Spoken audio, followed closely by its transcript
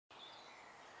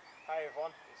Hi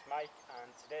everyone, it's Mike, and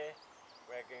today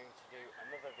we're going to do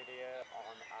another video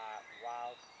on our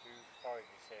wild food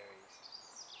forager series.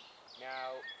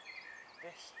 Now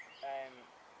this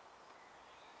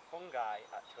fungi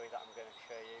actually that I'm going to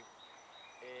show you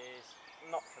is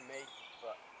not for me,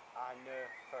 but I know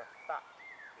for a fact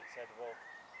it's edible,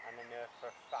 and I know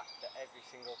for a fact that every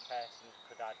single person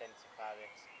could identify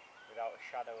this without a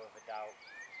shadow of a doubt.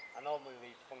 I normally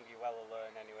leave fungi well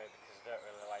alone anyway because I don't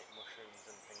really like mushrooms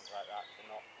and things like that. They're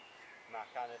not my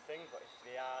kind of thing, but if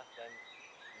they are, then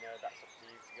you know that's up to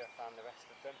you to go find the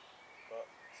rest of them. But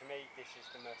to me this is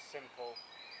the most simple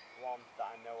one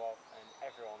that I know of, and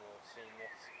everyone will have seen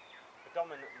this.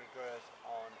 Predominantly grows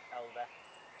on elder,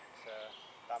 so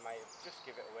that might just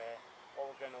give it away.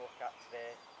 What we're going to look at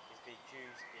today is the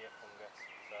Jew's ear fungus,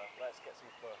 so let's get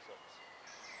some close-ups.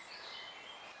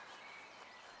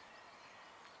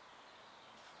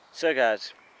 So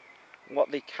guys,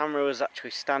 what the camera was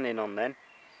actually standing on then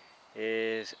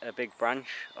is a big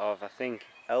branch of, I think,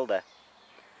 elder,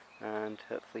 and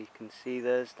hopefully you can see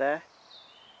those there.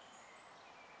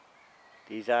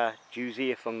 These are Jew's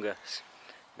ear fungus.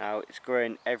 Now it's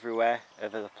growing everywhere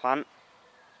over the plant,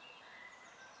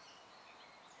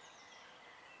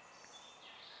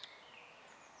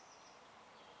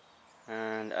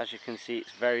 and as you can see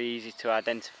it's very easy to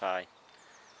identify.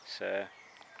 So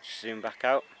just zoom back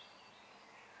out.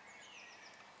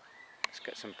 Let's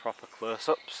get some proper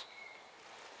close-ups.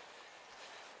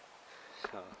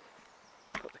 So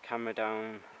put the camera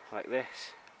down like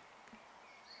this,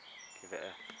 give it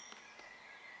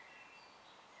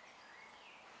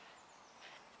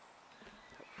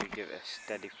a give it a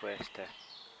steady place to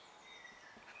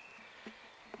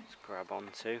just grab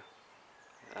onto,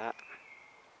 like that,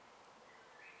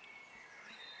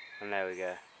 and there we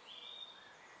go.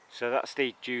 So that's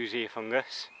the Jew's ear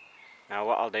fungus. Now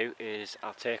what I'll do is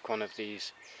I'll take one of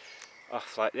these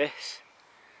off like this,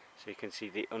 so you can see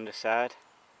the underside.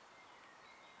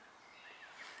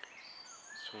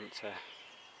 Just want to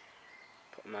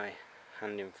put my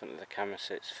hand in front of the camera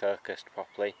so it's focused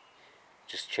properly.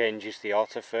 Just changes the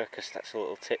autofocus. That's a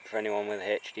little tip for anyone with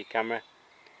a HD camera.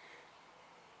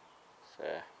 So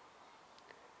there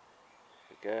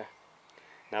we go.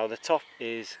 Now the top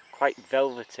is quite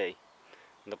velvety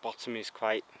and the bottom is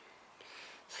quite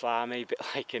slimy, a bit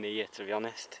like an ear to be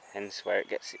honest, hence where it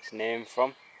gets its name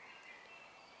from.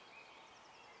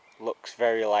 Looks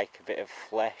very like a bit of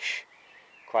flesh,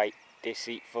 quite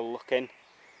deceitful looking,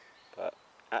 but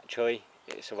actually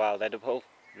it's a wild edible.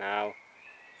 Now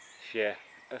if you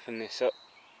open this up,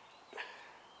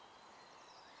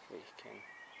 you can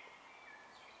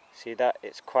see that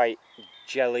it's quite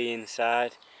jelly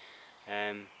inside,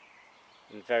 and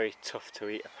very tough to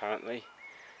eat apparently,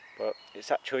 but it's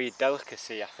actually a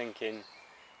delicacy I think in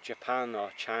Japan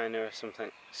or China or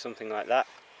something like that,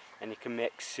 and you can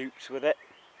make soups with it.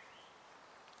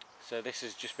 So this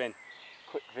has just been a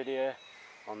quick video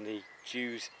on the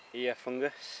Jew's ear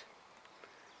fungus.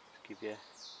 Just give you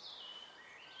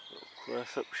a little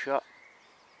close-up shot.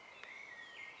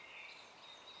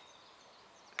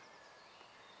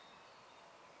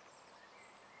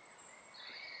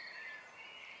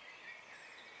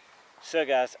 So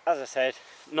guys, as I said,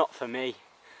 not for me.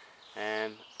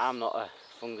 I'm not a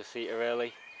fungus eater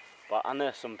really, but I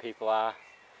know some people are.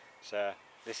 So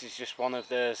this is just one of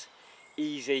those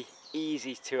easy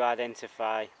to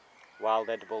identify wild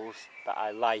edibles that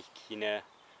I like, you know,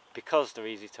 because they're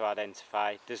easy to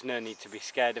identify. There's no need to be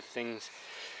scared of things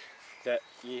that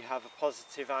you have a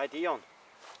positive ID on.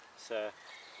 So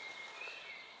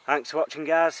thanks for watching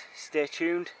guys, stay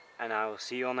tuned, and I will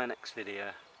see you on the next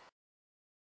video.